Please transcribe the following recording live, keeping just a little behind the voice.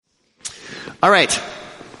All right.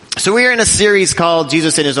 So we are in a series called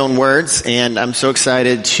Jesus in His Own Words, and I'm so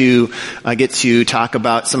excited to get to talk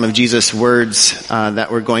about some of Jesus' words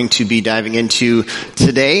that we're going to be diving into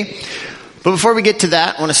today. But before we get to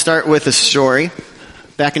that, I want to start with a story.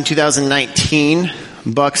 Back in 2019,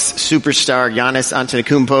 Bucks superstar Giannis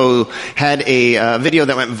Antetokounmpo had a video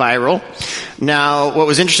that went viral. Now, what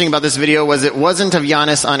was interesting about this video was it wasn't of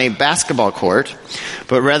Giannis on a basketball court,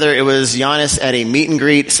 but rather it was Giannis at a meet and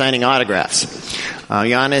greet signing autographs.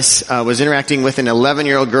 Giannis was interacting with an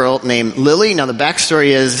 11-year-old girl named Lily. Now, the backstory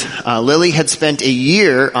is Lily had spent a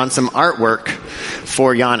year on some artwork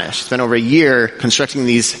for Giannis. She spent over a year constructing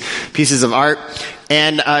these pieces of art.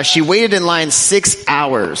 And she waited in line 6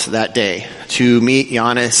 hours that day to meet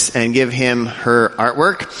Giannis and give him her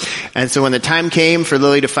artwork. And so when the time came for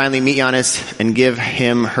Lily to finally meet Giannis and give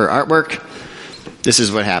him her artwork, this is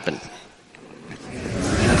what happened.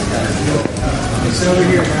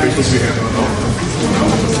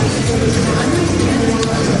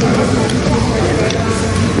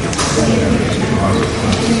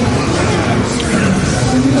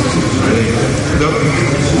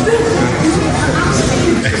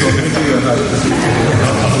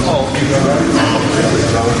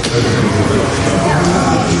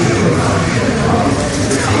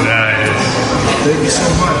 Thank you so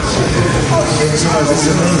much. Thank you so much. This is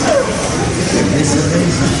amazing. This is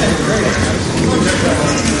amazing.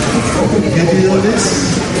 Can you do this?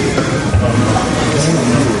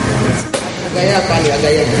 Agaya kali,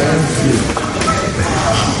 agaya.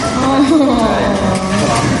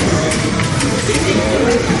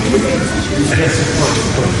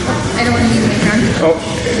 I don't want to use my gun.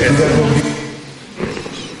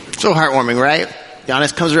 So heartwarming, right?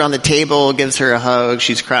 Giannis comes around the table, gives her a hug.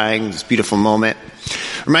 She's crying. This beautiful moment.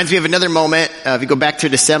 Reminds me of another moment. If you go back to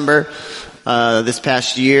December, this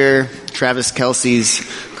past year, Travis Kelce's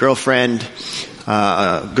girlfriend,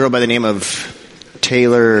 a girl by the name of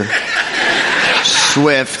Taylor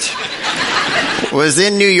Swift, was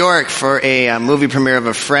in New York for a movie premiere of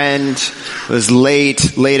a friend. It was late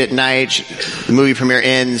at night. The movie premiere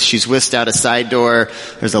ends. She's whisked out a side door.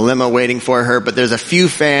 There's a limo waiting for her, but there's a few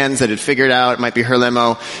fans that had figured out it might be her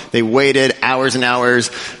limo. They waited hours and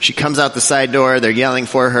hours. She comes out the side door. They're yelling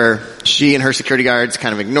for her. She and her security guards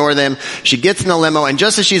kind of ignore them. She gets in the limo, and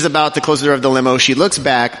just as she's about to close the door of the limo, she looks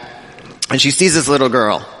back, and she sees this little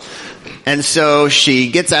girl. And so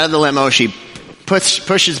she gets out of the limo. She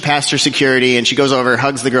pushes past her security, and she goes over,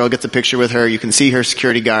 hugs the girl, gets a picture with her. You can see her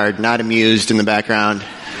security guard, not amused, in the background.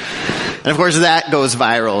 And of course that goes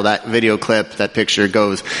viral. That video clip, that picture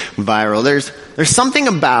goes viral. There's something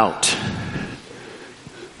about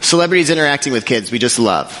celebrities interacting with kids we just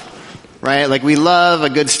love, right? Like we love a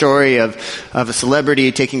good story of a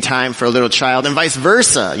celebrity taking time for a little child, and vice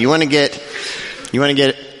versa. You want to get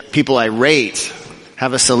people irate,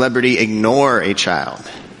 have a celebrity ignore a child.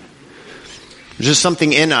 There's just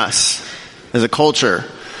something in us as a culture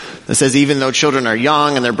that says even though children are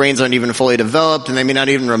young and their brains aren't even fully developed and they may not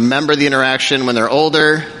even remember the interaction when they're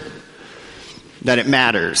older, that it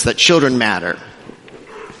matters, that children matter.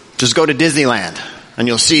 Just go to Disneyland and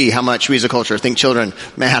you'll see how much we as a culture think children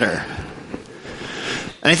matter.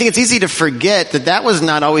 And I think it's easy to forget that that was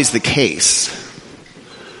not always the case.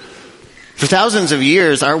 For thousands of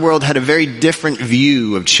years, our world had a very different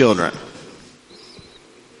view of children.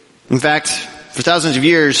 In fact, for thousands of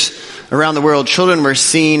years around the world, children were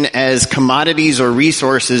seen as commodities or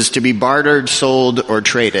resources to be bartered, sold, or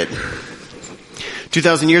traded.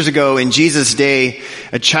 2,000 years ago, in Jesus' day,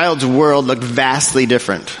 a child's world looked vastly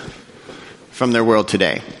different from their world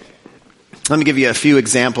today. Let me give you a few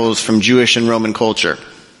examples from Jewish and Roman culture.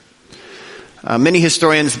 Many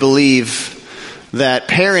historians believe that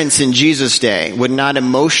parents in Jesus' day would not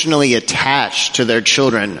emotionally attach to their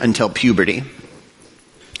children until puberty.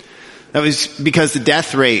 That was because the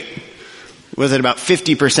death rate was at about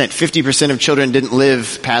 50%. 50% of children didn't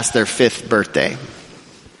live past their 5th birthday.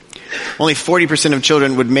 Only 40% of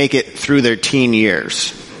children would make it through their teen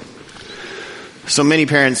years. So many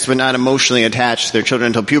parents would not emotionally attach to their children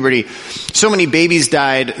until puberty. So many babies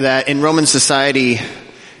died that in Roman society,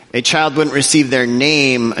 a child wouldn't receive their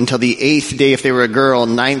name until the 8th day if they were a girl,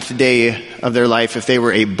 9th day of their life if they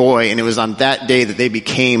were a boy, and it was on that day that they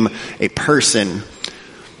became a person.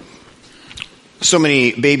 So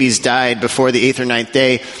many babies died before the 8th or 9th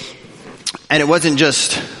day, and it wasn't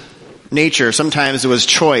just nature. Sometimes it was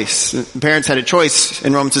choice. Parents had a choice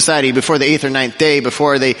in Roman society before the 8th or 9th day,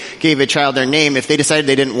 before they gave a child their name. If they decided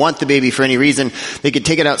they didn't want the baby for any reason, they could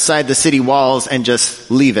take it outside the city walls and just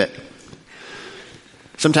leave it.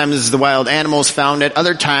 Sometimes the wild animals found it.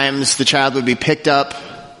 Other times the child would be picked up,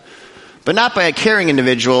 but not by a caring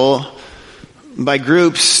individual, by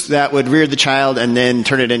groups that would rear the child and then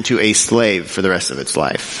turn it into a slave for the rest of its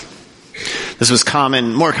life. This was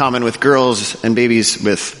more common with girls and babies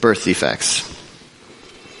with birth defects.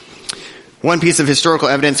 One piece of historical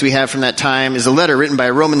evidence we have from that time is a letter written by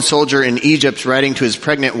a Roman soldier in Egypt writing to his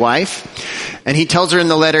pregnant wife. And he tells her in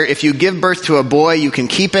the letter, if you give birth to a boy, you can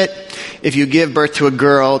keep it. If you give birth to a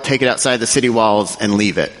girl, take it outside the city walls and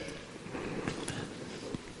leave it.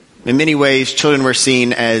 In many ways, children were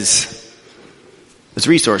seen as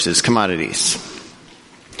resources, commodities.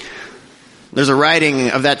 There's a writing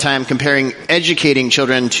of that time comparing educating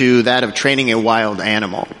children to that of training a wild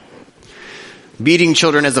animal. Beating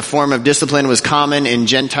children as a form of discipline was common in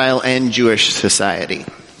Gentile and Jewish society.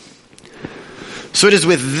 So it is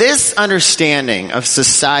with this understanding of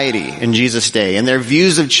society in Jesus' day and their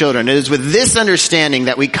views of children, it is with this understanding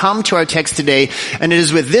that we come to our text today, and it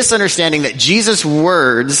is with this understanding that Jesus'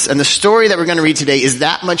 words and the story that we're going to read today is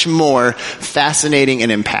that much more fascinating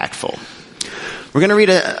and impactful. We're going to read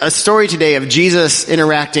a story today of Jesus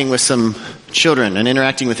interacting with some children and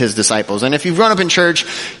interacting with his disciples. And if you've grown up in church,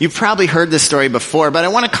 you've probably heard this story before, but I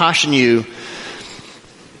want to caution you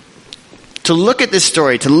to look at this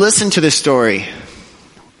story, to listen to this story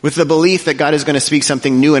with the belief that God is going to speak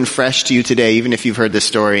something new and fresh to you today, even if you've heard this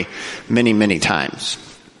story many, many times.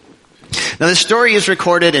 Now, the story is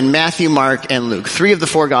recorded in Matthew, Mark, and Luke. 3 of the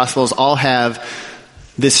 4 Gospels all have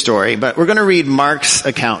this story, but we're going to read Mark's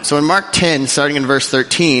account. So in Mark 10, starting in verse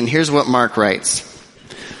 13, here's what Mark writes.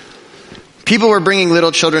 People were bringing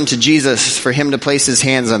little children to Jesus for him to place his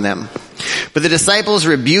hands on them, but the disciples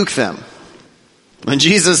rebuked them. When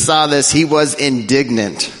Jesus saw this, he was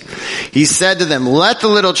indignant. He said to them, let the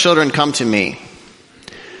little children come to me,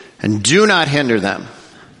 and do not hinder them,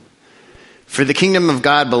 for the kingdom of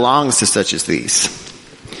God belongs to such as these.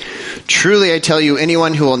 Truly I tell you,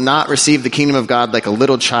 anyone who will not receive the kingdom of God like a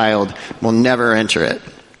little child will never enter it.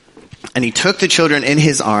 And he took the children in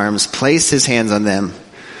his arms, placed his hands on them,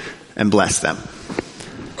 and blessed them.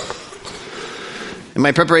 In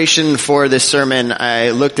my preparation for this sermon, I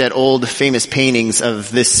looked at old famous paintings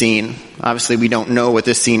of this scene. Obviously, we don't know what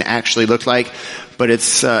this scene actually looked like, but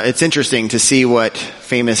it's interesting to see what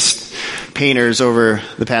famous painters over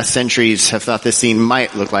the past centuries have thought this scene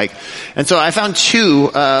might look like. And so I found two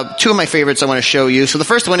of my favorites I want to show you. So the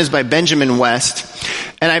first one is by Benjamin West.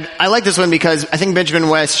 And I like this one because I think Benjamin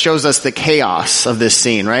West shows us the chaos of this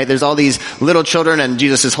scene, right? There's all these little children and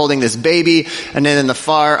Jesus is holding this baby. And then in the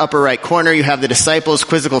far upper right corner, you have the disciples'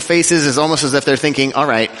 quizzical faces. It's almost as if they're thinking, all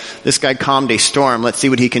right, this guy calmed a storm. Let's see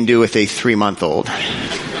what he can do with a 3-month-old.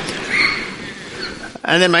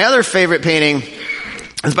 And then my other favorite painting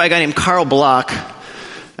is by a guy named Carl Bloch.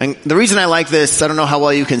 And the reason I like this, I don't know how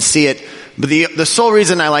well you can see it, but the sole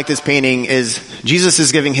reason I like this painting is Jesus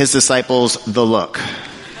is giving his disciples the look.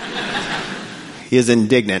 He is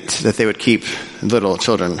indignant that they would keep little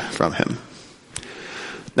children from him.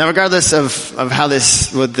 Now, regardless of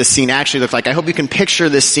what this scene actually looked like, I hope you can picture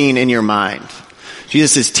this scene in your mind.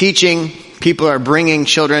 Jesus is teaching. People are bringing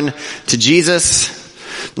children to Jesus.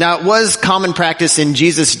 Now, it was common practice in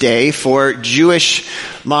Jesus' day for Jewish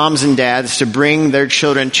moms and dads to bring their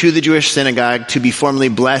children to the Jewish synagogue to be formally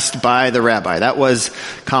blessed by the rabbi. That was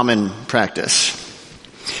common practice.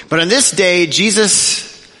 But on this day, Jesus'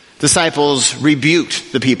 disciples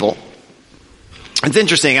rebuked the people. It's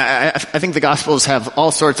interesting. I think the Gospels have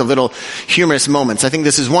all sorts of little humorous moments. I think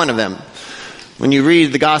this is one of them. When you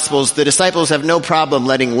read the Gospels, the disciples have no problem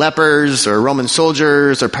letting lepers or Roman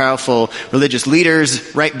soldiers or powerful religious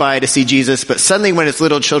leaders right by to see Jesus, but suddenly when it's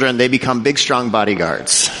little children, they become big, strong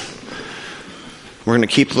bodyguards. We're going to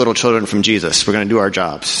keep little children from Jesus. We're going to do our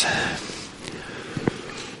jobs.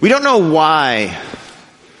 We don't know why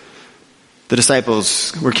the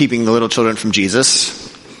disciples were keeping the little children from Jesus.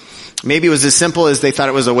 Maybe it was as simple as they thought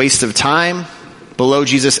it was a waste of time. Below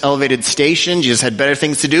Jesus' elevated station, Jesus had better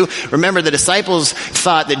things to do. Remember, the disciples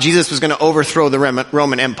thought that Jesus was going to overthrow the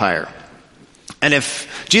Roman Empire. And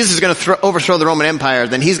if Jesus is going to overthrow the Roman Empire,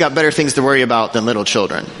 then he's got better things to worry about than little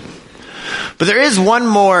children. But there is one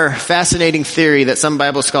more fascinating theory that some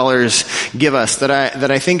Bible scholars give us that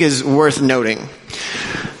I think is worth noting.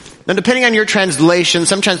 Now, depending on your translation,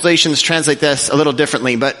 some translations translate this a little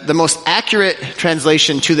differently, but the most accurate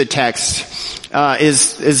translation to the text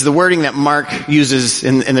is the wording that Mark uses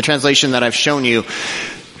in the translation that I've shown you.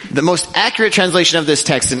 The most accurate translation of this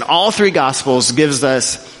text in all 3 Gospels gives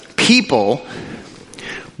us people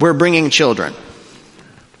were bringing children.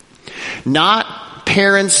 Not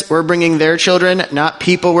parents were bringing their children, not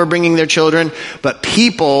people were bringing their children, but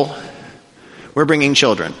people were bringing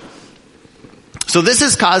children. So this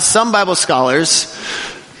has caused some Bible scholars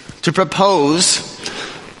to propose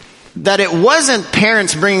that it wasn't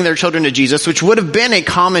parents bringing their children to Jesus, which would have been a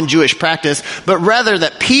common Jewish practice, but rather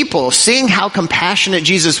that people, seeing how compassionate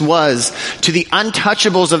Jesus was to the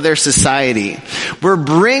untouchables of their society, were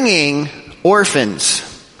bringing orphans,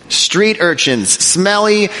 street urchins,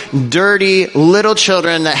 smelly, dirty, little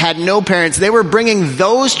children that had no parents. They were bringing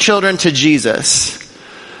those children to Jesus.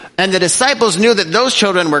 And the disciples knew that those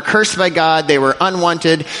children were cursed by God. They were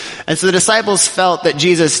unwanted. And so the disciples felt that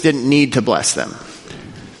Jesus didn't need to bless them.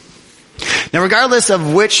 Now, regardless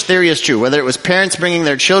of which theory is true, whether it was parents bringing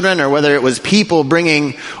their children or whether it was people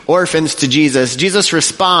bringing orphans to Jesus, Jesus'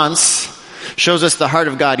 response shows us the heart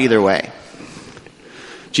of God either way.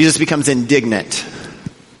 Jesus becomes indignant.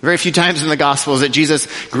 Very few times in the Gospels that Jesus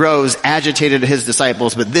grows agitated at his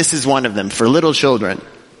disciples, but this is one of them, for little children.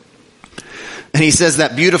 And he says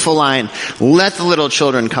that beautiful line, "Let the little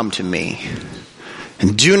children come to me,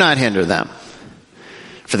 and do not hinder them.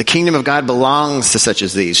 For the kingdom of God belongs to such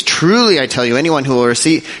as these. Truly, I tell you, anyone who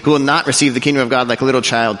will not receive the kingdom of God like a little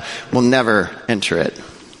child will never enter it."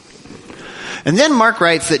 And then Mark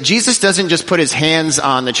writes that Jesus doesn't just put his hands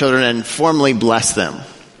on the children and formally bless them,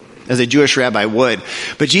 as a Jewish rabbi would.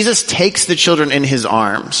 But Jesus takes the children in his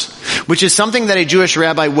arms, which is something that a Jewish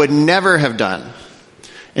rabbi would never have done.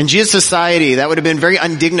 In Jesus' society, that would have been very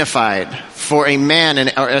undignified for a man,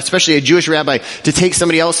 and especially a Jewish rabbi, to take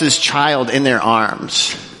somebody else's child in their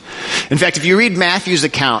arms. In fact, if you read Matthew's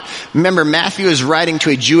account, remember Matthew is writing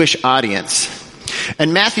to a Jewish audience.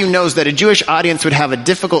 And Matthew knows that a Jewish audience would have a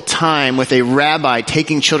difficult time with a rabbi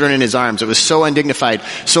taking children in his arms. It was so undignified.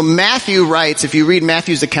 So Matthew writes, if you read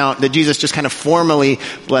Matthew's account, that Jesus just kind of formally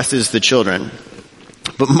blesses the children.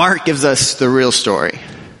 But Mark gives us the real story.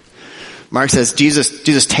 Mark says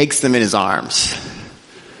Jesus takes them in his arms.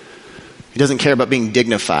 He doesn't care about being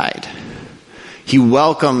dignified. He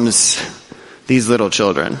welcomes these little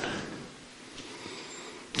children.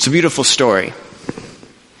 It's a beautiful story.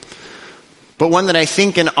 But one that I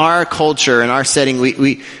think in our culture, in our setting,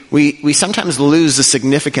 we sometimes lose the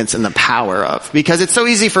significance and the power of. Because it's so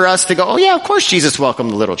easy for us to go, oh yeah, of course Jesus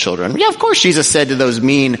welcomed the little children. Yeah, of course Jesus said to those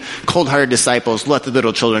mean, cold-hearted disciples, "Let the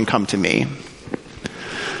little children come to me."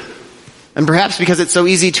 And perhaps because it's so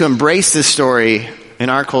easy to embrace this story in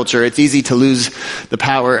our culture, it's easy to lose the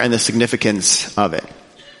power and the significance of it.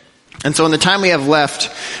 And so in the time we have left,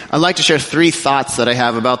 I'd like to share 3 thoughts that I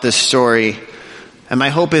have about this story. And my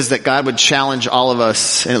hope is that God would challenge all of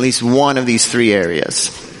us in at least one of these 3 areas.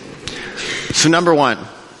 So number 1,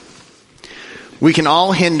 we can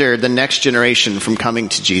all hinder the next generation from coming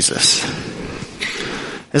to Jesus.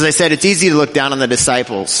 As I said, it's easy to look down on the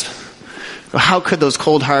disciples. How could those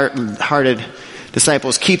cold-hearted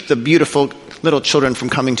disciples keep the beautiful little children from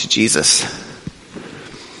coming to Jesus?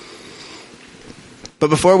 But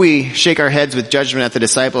before we shake our heads with judgment at the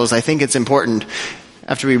disciples, I think it's important,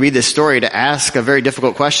 after we read this story, to ask a very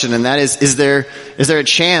difficult question, and that is there a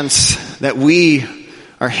chance that we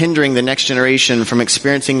are hindering the next generation from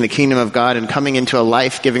experiencing the kingdom of God and coming into a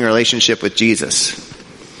life-giving relationship with Jesus?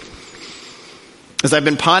 As I've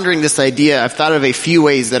been pondering this idea, I've thought of a few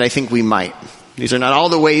ways that I think we might. These are not all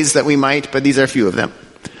the ways that we might, but these are a few of them.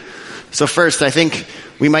 So first, I think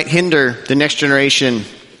we might hinder the next generation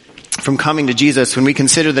from coming to Jesus when we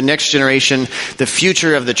consider the next generation the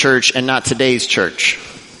future of the church and not today's church.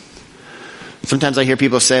 Sometimes I hear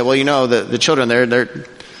people say, well, you know, the children, they're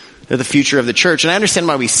the future of the church. And I understand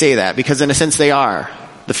why we say that, because in a sense they are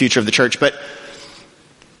the future of the church, but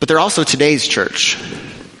they're also today's church.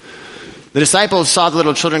 The disciples saw the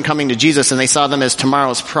little children coming to Jesus and they saw them as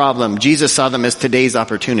tomorrow's problem. Jesus saw them as today's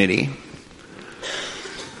opportunity.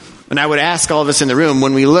 And I would ask all of us in the room,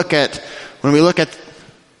 when we look at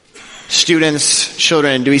students,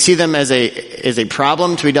 children, do we see them as a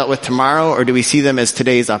problem to be dealt with tomorrow, or do we see them as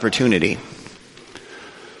today's opportunity?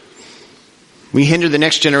 We hinder the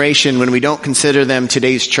next generation when we don't consider them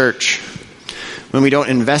today's church, when we don't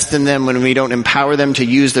invest in them, when we don't empower them to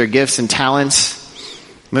use their gifts and talents,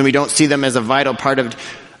 when we don't see them as a vital part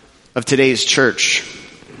of today's church.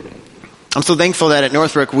 I'm so thankful that at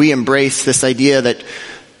Northbrook we embrace this idea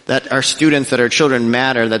that our students, that our children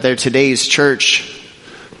matter, that they're today's church.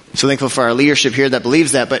 So thankful for our leadership here that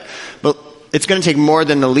believes that, but it's going to take more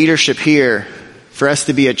than the leadership here for us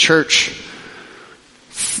to be a church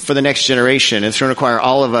for the next generation. It's going to require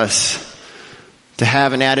all of us to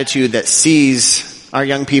have an attitude that sees our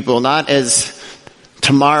young people not as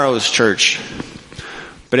tomorrow's church,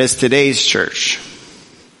 but as today's church.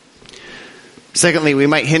 Secondly, we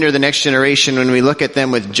might hinder the next generation when we look at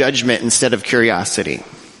them with judgment instead of curiosity.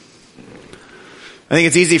 I think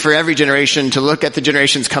it's easy for every generation to look at the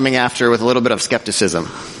generations coming after with a little bit of skepticism.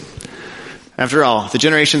 After all, the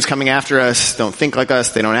generations coming after us don't think like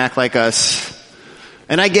us, they don't act like us.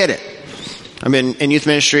 And I get it. I've been in youth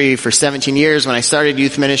ministry for 17 years. When I started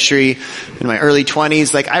youth ministry in my early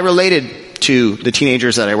 20s, I related to the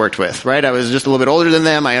teenagers that I worked with, right? I was just a little bit older than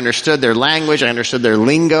them. I understood their language. I understood their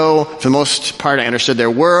lingo. For the most part, I understood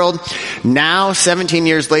their world. Now, 17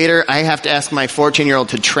 years later, I have to ask my 14-year-old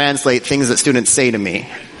to translate things that students say to me.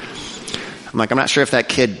 I'm not sure if that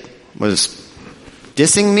kid was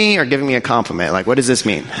dissing me or giving me a compliment. What does this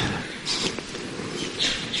mean?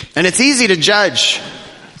 And it's easy to judge.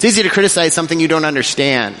 It's easy to criticize something you don't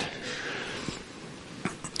understand.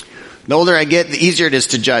 The older I get, the easier it is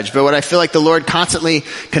to judge. But what I feel like the Lord constantly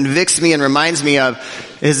convicts me and reminds me of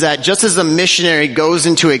is that just as a missionary goes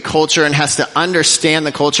into a culture and has to understand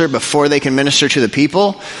the culture before they can minister to the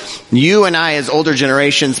people, you and I as older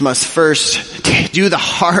generations must first do the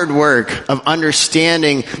hard work of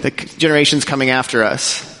understanding the generations coming after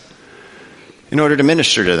us in order to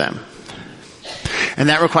minister to them. And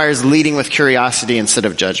that requires leading with curiosity instead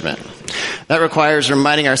of judgment. That requires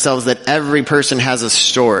reminding ourselves that every person has a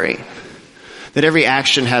story. That every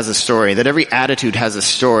action has a story. That every attitude has a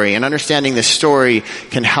story. And understanding this story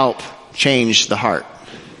can help change the heart.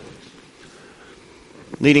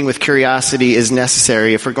 Leading with curiosity is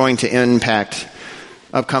necessary if we're going to impact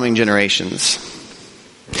upcoming generations.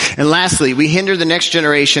 And lastly, we hinder the next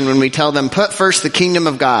generation when we tell them, put first the kingdom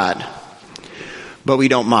of God, but we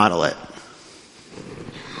don't model it.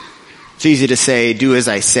 It's easy to say, do as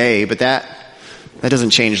I say, but that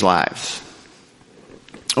doesn't change lives.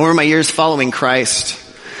 Over my years following Christ,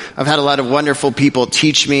 I've had a lot of wonderful people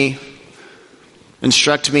teach me,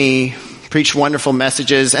 instruct me, preach wonderful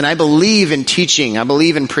messages, and I believe in teaching. I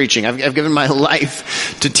believe in preaching. I've given my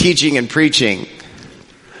life to teaching and preaching.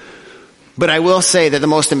 But I will say that the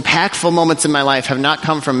most impactful moments in my life have not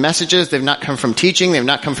come from messages, they've not come from teaching, they've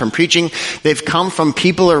not come from preaching, they've come from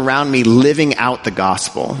people around me living out the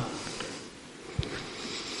gospel.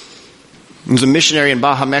 There was a missionary in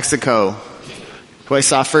Baja, Mexico, who I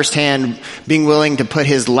saw firsthand being willing to put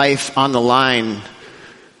his life on the line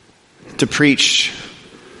to preach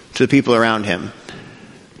to the people around him.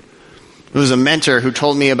 There was a mentor who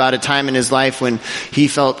told me about a time in his life when he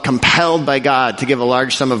felt compelled by God to give a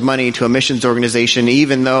large sum of money to a missions organization,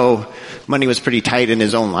 even though money was pretty tight in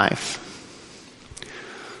his own life.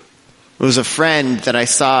 It was a friend that I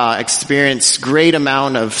saw experience great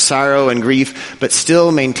amount of sorrow and grief, but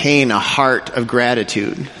still maintain a heart of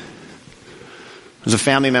gratitude. It was a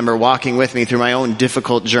family member walking with me through my own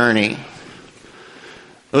difficult journey.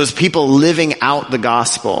 It was people living out the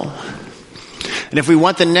gospel. And if we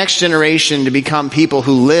want the next generation to become people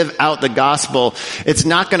who live out the gospel, it's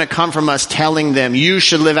not going to come from us telling them, you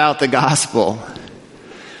should live out the gospel.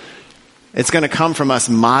 It's going to come from us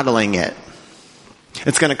modeling it.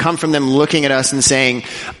 It's going to come from them looking at us and saying,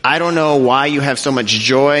 I don't know why you have so much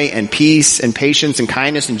joy and peace and patience and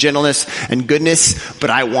kindness and gentleness and goodness, but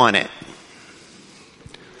I want it.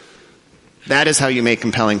 That is how you make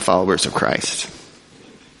compelling followers of Christ.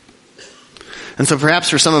 And so perhaps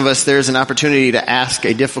for some of us, there's an opportunity to ask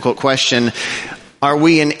a difficult question. Are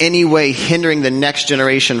we in any way hindering the next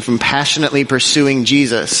generation from passionately pursuing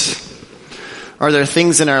Jesus? Are there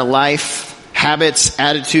things in our life, habits,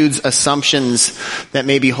 attitudes, assumptions that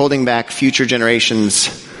may be holding back future generations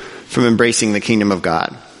from embracing the kingdom of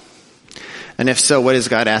God? And if so, what is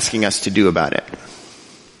God asking us to do about it?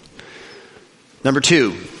 Number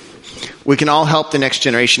 2, we can all help the next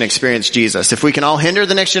generation experience Jesus. If we can all hinder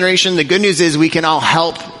the next generation, the good news is we can all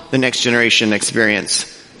help the next generation experience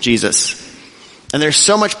Jesus. And there's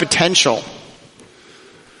so much potential.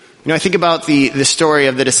 I think about the story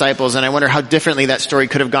of the disciples, and I wonder how differently that story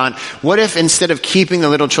could have gone. What if instead of keeping the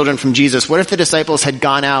little children from Jesus, what if the disciples had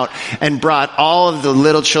gone out and brought all of the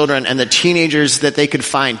little children and the teenagers that they could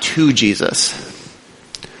find to Jesus?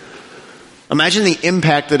 Imagine the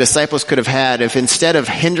impact the disciples could have had if instead of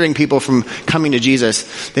hindering people from coming to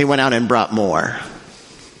Jesus, they went out and brought more.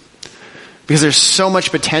 Because there's so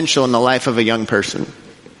much potential in the life of a young person.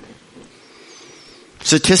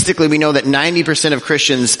 Statistically, we know that 90% of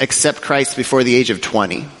Christians accept Christ before the age of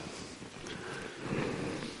 20.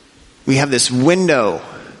 We have this window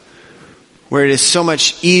where it is so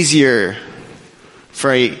much easier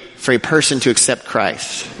for a person to accept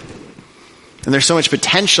Christ. And there's so much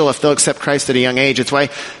potential if they'll accept Christ at a young age. It's why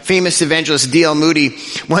famous evangelist D.L. Moody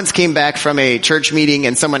once came back from a church meeting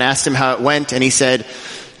and someone asked him how it went, and he said,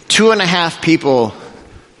 2.5 people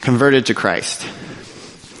converted to Christ.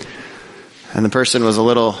 And the person was a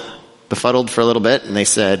little befuddled for a little bit, and they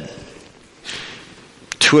said,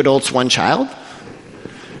 2 adults, 1 child?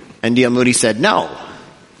 And D.L. Moody said, no,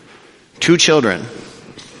 2 children,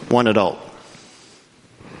 1 adult.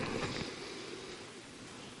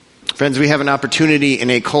 Friends, we have an opportunity in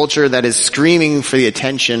a culture that is screaming for the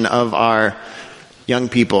attention of our young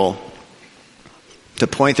people to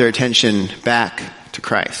point their attention back to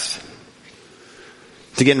Christ.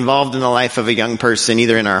 To get involved in the life of a young person,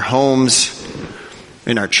 either in our homes,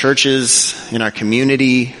 in our churches, in our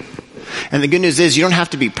community. And the good news is you don't have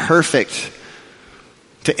to be perfect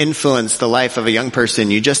to influence the life of a young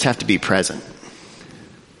person. You just have to be present.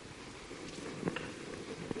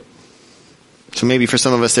 So maybe for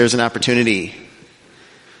some of us there's an opportunity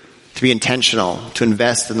to be intentional, to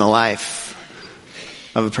invest in the life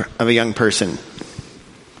of a young person.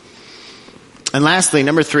 And lastly,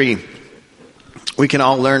 number 3, we can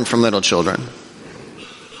all learn from little children.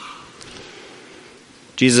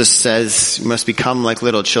 Jesus says you must become like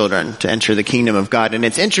little children to enter the kingdom of God. And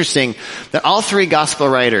it's interesting that all 3 gospel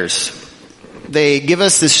writers, they give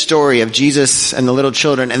us this story of Jesus and the little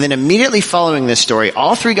children, and then immediately following this story,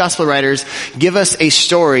 all 3 gospel writers give us a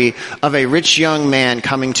story of a rich young man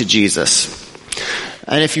coming to Jesus.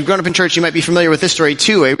 And if you've grown up in church, you might be familiar with this story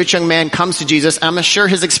too. A rich young man comes to Jesus. I'm sure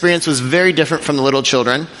his experience was very different from the little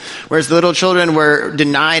children. Whereas the little children were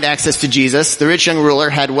denied access to Jesus, the rich young ruler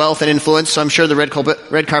had wealth and influence, so I'm sure the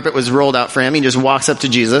red carpet was rolled out for him. He just walks up to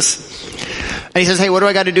Jesus. And he says, hey, what do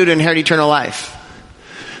I got to do to inherit eternal life?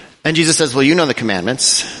 And Jesus says, well, you know the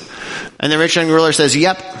commandments. And the rich young ruler says,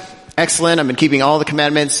 yep, excellent. I've been keeping all the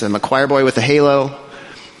commandments. I'm a choir boy with a halo.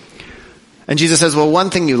 And Jesus says, well, one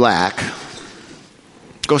thing you lack.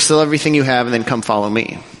 Go sell everything you have and then come follow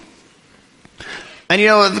me.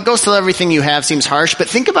 And go sell everything you have seems harsh, but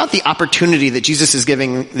think about the opportunity that Jesus is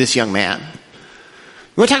giving this young man. You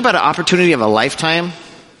want to talk about an opportunity of a lifetime?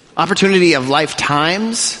 Opportunity of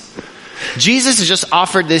lifetimes? Jesus has just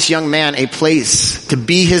offered this young man a place to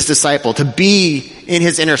be his disciple, to be in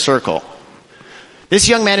his inner circle. This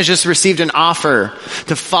young man has just received an offer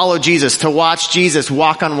to follow Jesus, to watch Jesus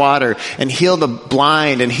walk on water and heal the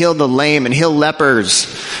blind and heal the lame and heal lepers,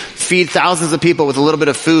 feed thousands of people with a little bit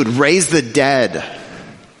of food, raise the dead.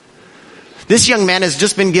 This young man has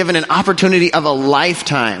just been given an opportunity of a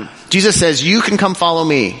lifetime. Jesus says, you can come follow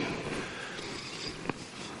me.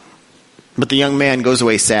 But the young man goes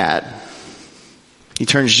away sad. He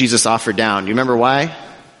turns Jesus' offer down. Do you remember why?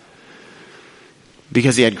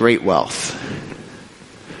 Because he had great wealth.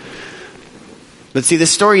 But see,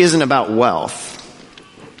 this story isn't about wealth.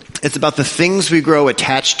 It's about the things we grow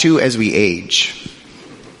attached to as we age.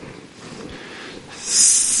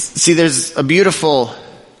 See, there's a beautiful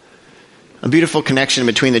connection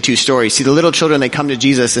between the 2 stories. See, the little children, they come to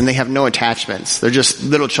Jesus and they have no attachments. They're just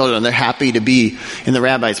little children. They're happy to be in the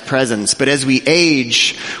rabbi's presence. But as we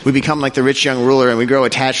age, we become like the rich young ruler and we grow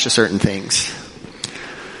attached to certain things.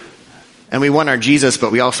 And we want our Jesus,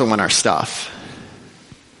 but we also want our stuff.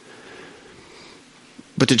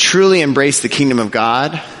 But to truly embrace the kingdom of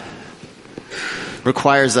God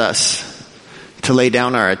requires us to lay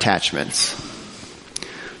down our attachments.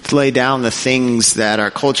 To lay down the things that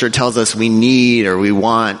our culture tells us we need or we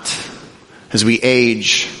want as we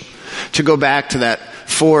age. To go back to that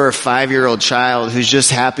 4 or 5-year-old child who's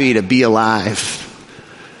just happy to be alive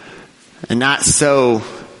and not so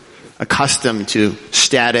accustomed to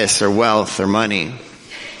status or wealth or money.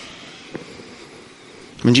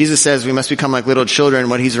 When Jesus says we must become like little children,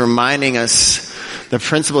 what he's reminding us, the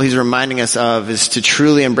principle he's reminding us of is to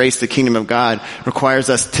truly embrace the kingdom of God requires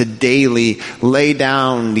us to daily lay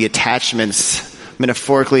down the attachments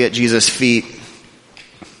metaphorically at Jesus' feet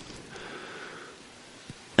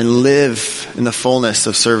and live in the fullness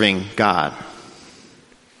of serving God.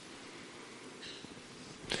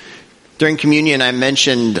 During communion, I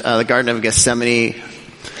mentioned the Garden of Gethsemane.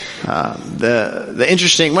 One of the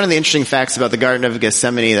interesting facts about the Garden of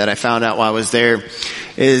Gethsemane that I found out while I was there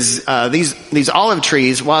is these olive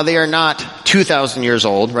trees, while they are not 2,000 years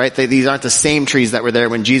old, right? These aren't the same trees that were there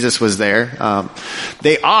when Jesus was there.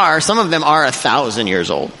 Some of them are 1,000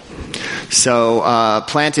 years old. So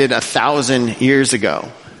planted 1,000 years ago.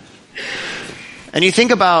 And you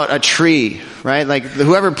think about a tree, right? Like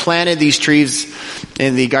whoever planted these trees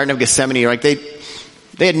in the Garden of Gethsemane, like they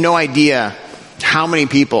had no idea how many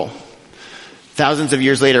people, thousands of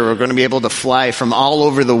years later, were going to be able to fly from all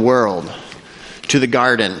over the world to the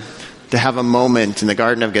garden to have a moment in the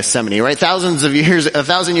Garden of Gethsemane, right? 1,000 years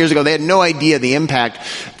ago, they had no idea the impact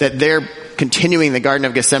that their continuing the Garden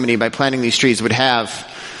of Gethsemane by planting these trees would have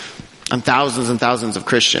on thousands and thousands of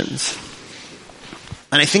Christians.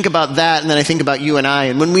 And I think about that, and then I think about you and I,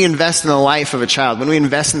 and when we invest in the life of a child, when we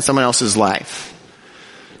invest in someone else's life,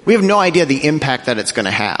 we have no idea the impact that it's going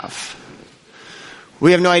to have.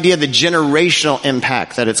 We have no idea the generational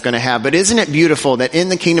impact that it's going to have. But isn't it beautiful that in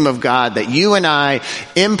the kingdom of God, that you and I,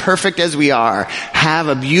 imperfect as we are, have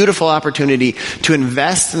a beautiful opportunity to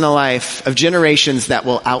invest in the life of generations that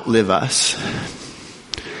will outlive us.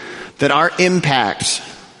 That our impact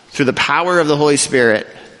through the power of the Holy Spirit,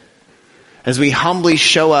 as we humbly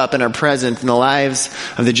show up and are present in the lives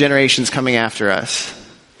of the generations coming after us,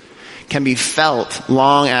 can be felt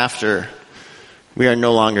long after we are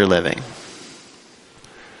no longer living.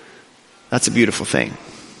 That's a beautiful thing.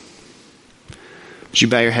 Would you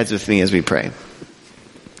bow your heads with me as we pray?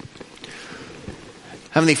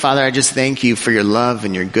 Heavenly Father, I just thank you for your love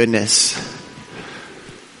and your goodness.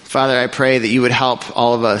 Father, I pray that you would help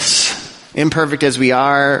all of us, imperfect as we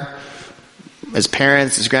are, as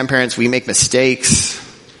parents, as grandparents, we make mistakes.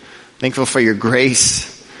 Thankful for your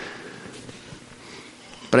grace.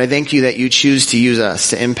 But I thank you that you choose to use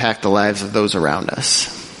us to impact the lives of those around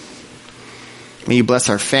us. May you bless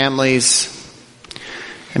our families,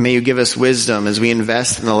 and may you give us wisdom as we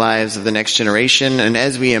invest in the lives of the next generation and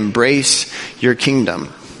as we embrace your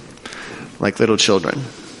kingdom like little children.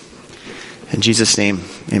 In Jesus' name,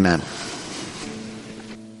 amen.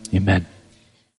 Amen.